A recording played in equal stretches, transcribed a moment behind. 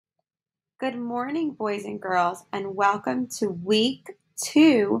Good morning, boys and girls, and welcome to week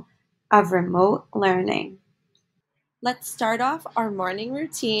 2 of remote learning. Let's start off our morning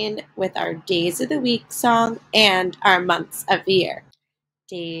routine with our days of the week song and our months of the year.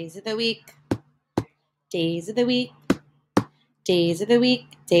 Days of the week, days of the week, days of the week,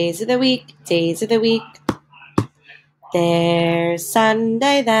 days of the week, days of the week. There's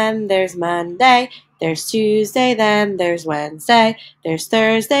Sunday, then there's Monday, there's Tuesday, then there's Wednesday, there's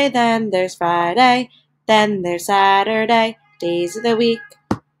Thursday, then there's Friday, then there's Saturday. Days of the week,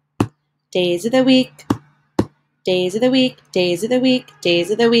 days of the week, days of the week, days of the week,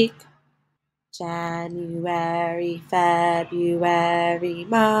 days of the week. January, February,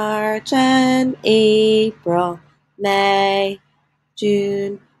 March, and April, May,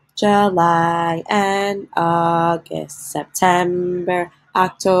 June, July, and August, September,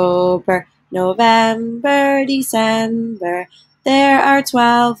 October, November, December. There are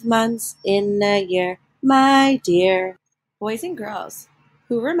 12 months in a year, my dear. Boys and girls,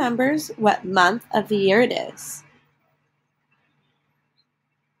 who remembers what month of the year it is?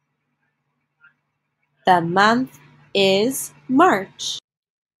 The month is March.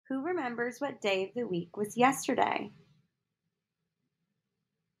 Who remembers what day of the week was yesterday?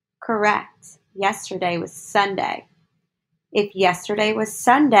 Correct. Yesterday was Sunday. If yesterday was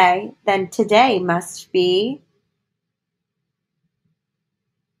Sunday, then today must be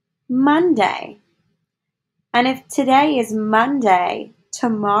Monday. And if today is Monday,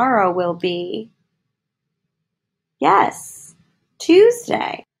 tomorrow will be, yes,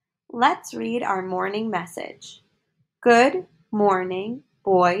 Tuesday. Let's read our morning message. Good morning,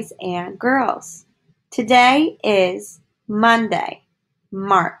 boys and girls. Today is Monday,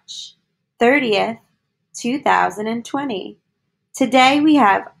 March 30th, 2020. Today we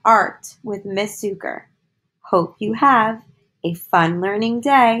have art with Miss Zucker. Hope you have a fun learning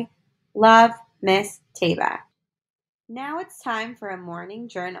day. Love, Miss Tabak. Now it's time for a morning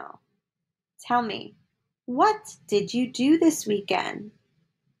journal. Tell me, what did you do this weekend?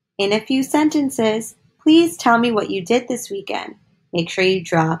 In a few sentences, please tell me what you did this weekend. Make sure you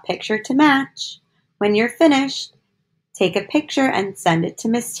draw a picture to match. When you're finished, take a picture and send it to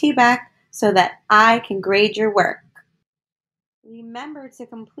Miss Tabak so that I can grade your work. Remember to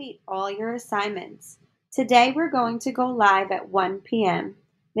complete all your assignments. Today we're going to go live at 1 p.m.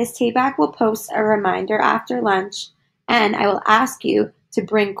 Miss Tabak will post a reminder after lunch, and I will ask you to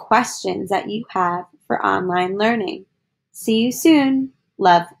bring questions that you have for online learning. See you soon.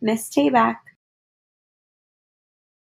 Love, Miss Tabak.